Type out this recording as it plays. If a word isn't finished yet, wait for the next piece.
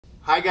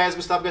Hi guys,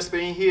 Gustavo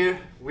Gasperin here.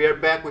 We are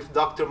back with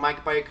Dr.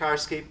 Mike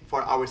Piekarski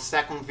for our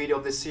second video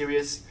of the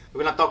series.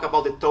 We're going to talk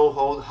about the toe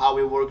hold, how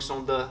it works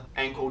on the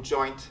ankle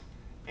joint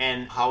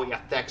and how it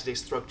attacks the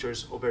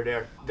structures over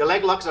there. The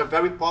leg locks are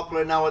very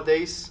popular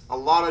nowadays. A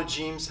lot of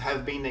gyms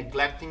have been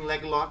neglecting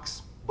leg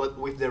locks, but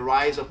with the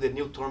rise of the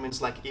new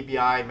tournaments like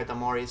EBI,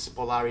 Metamoris,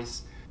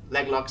 Polaris,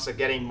 leg locks are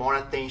getting more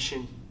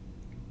attention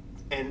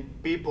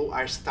and people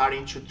are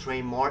starting to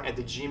train more at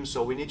the gym.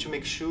 So we need to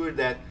make sure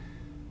that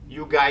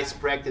you guys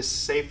practice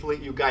safely,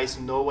 you guys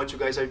know what you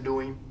guys are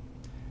doing,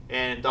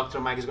 and Dr.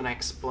 Mike is going to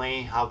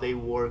explain how they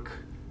work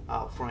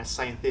from a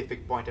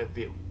scientific point of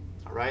view.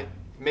 All right?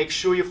 Make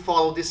sure you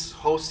follow this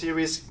whole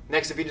series.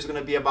 Next video is going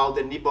to be about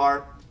the knee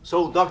bar.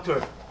 So,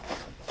 doctor,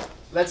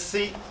 let's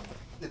see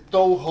the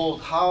toe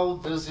hold. How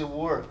does it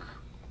work?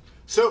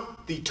 So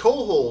the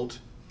toe hold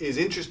is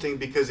interesting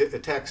because it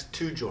attacks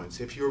two joints.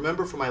 If you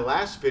remember from my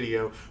last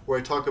video where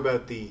I talk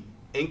about the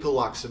ankle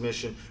lock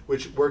submission,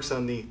 which works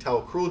on the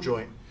talocrural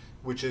joint,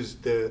 which is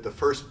the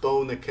first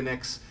bone that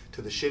connects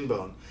to the shin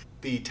bone.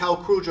 The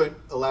talocrural joint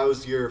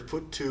allows your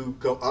foot to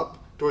go up,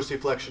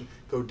 dorsiflexion,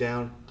 go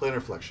down,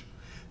 plantarflexion.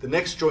 The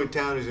next joint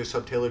down is your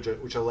subtalar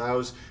joint, which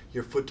allows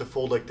your foot to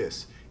fold like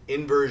this,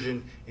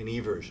 inversion and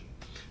eversion.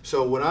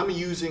 So when I'm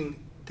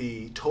using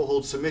the toe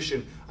hold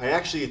submission, I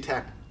actually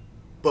attack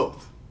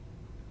both.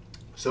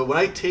 So when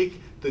I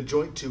take the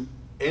joint to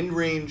end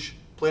range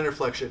plantar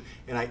flexion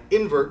and I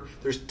invert,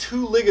 there's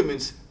two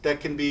ligaments that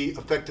can be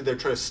affected that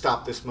try to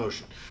stop this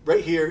motion.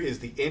 Right here is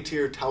the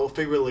anterior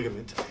talofibular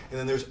ligament, and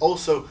then there's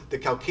also the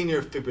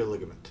calcaneofibular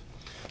ligament.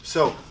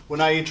 So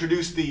when I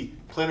introduce the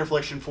plantar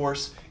flexion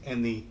force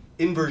and the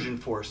inversion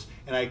force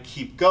and I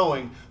keep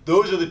going,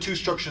 those are the two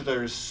structures that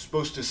are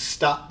supposed to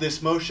stop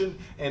this motion,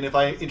 and if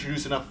I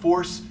introduce enough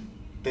force,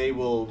 they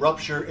will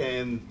rupture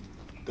and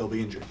they'll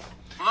be injured.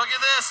 Look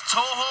at this, toe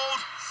hold.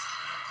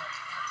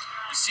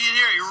 You see it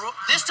here.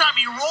 This time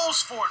he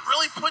rolls for it,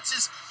 really puts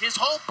his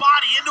whole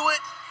body into it,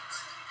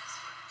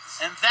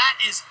 and that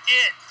is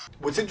it.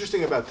 What's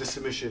interesting about this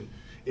submission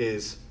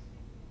is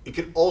it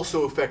can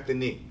also affect the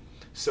knee.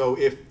 So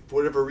if for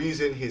whatever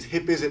reason his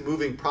hip isn't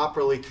moving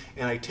properly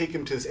and I take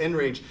him to this end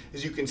range,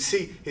 as you can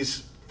see,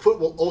 his foot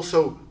will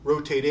also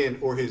rotate in,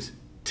 or his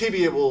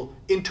tibia will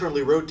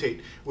internally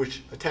rotate,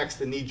 which attacks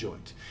the knee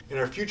joint. In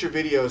our future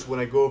videos, when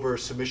I go over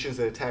submissions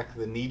that attack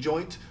the knee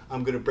joint,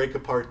 I'm going to break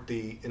apart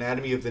the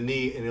anatomy of the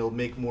knee, and it'll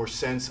make more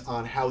sense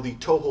on how the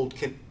toe hold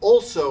can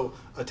also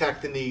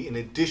attack the knee in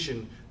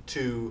addition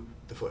to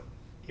the foot.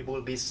 It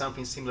will be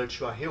something similar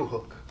to a heel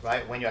hook,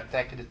 right? When you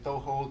attack the toe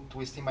hold,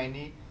 twisting my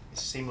knee,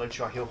 it's similar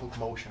to a heel hook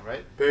motion,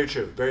 right? Very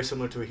true. Very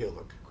similar to a heel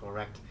hook.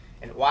 Correct.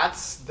 And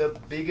what's the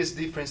biggest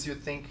difference you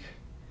think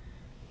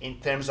in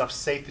terms of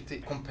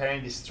safety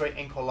comparing the straight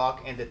ankle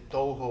lock and the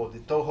toe hold? The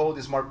toe hold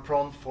is more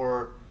prone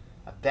for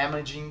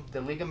damaging the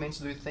ligaments,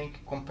 do you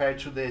think, compared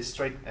to the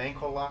straight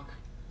ankle lock?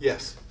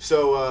 Yes.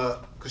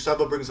 So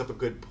Gustavo brings up a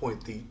good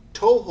point. The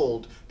toe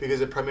hold,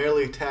 because it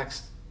primarily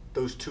attacks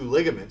those two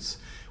ligaments,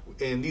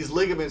 and these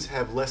ligaments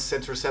have less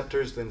sense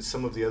receptors than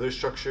some of the other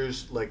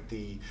structures like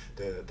the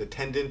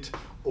tendon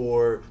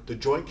or the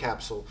joint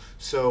capsule.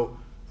 So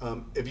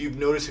if you've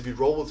noticed, if you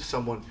roll with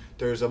someone,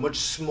 there's a much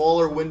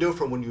smaller window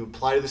from when you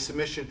apply the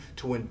submission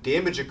to when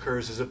damage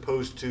occurs, as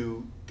opposed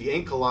to the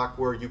ankle lock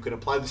where you can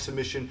apply the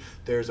submission,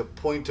 there's a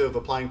point of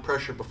applying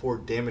pressure before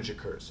damage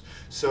occurs.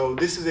 So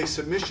this is a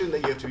submission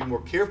that you have to be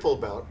more careful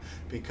about,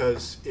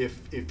 because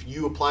if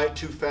you apply it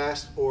too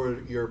fast or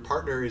your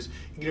partner is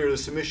ignorant of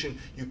the submission,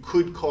 you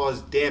could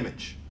cause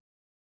damage.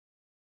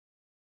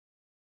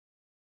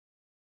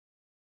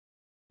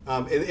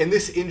 And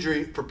this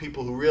injury, for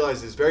people who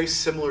realize, is very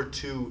similar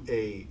to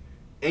a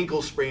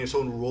ankle sprain if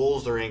someone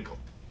rolls their ankle.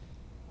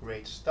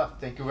 Great stuff.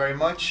 Thank you very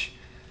much.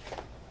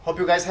 Hope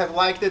you guys have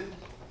liked it.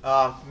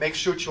 Make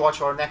sure to watch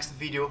our next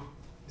video.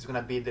 It's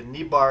going to be the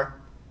knee bar.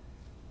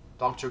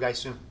 Talk to you guys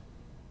soon.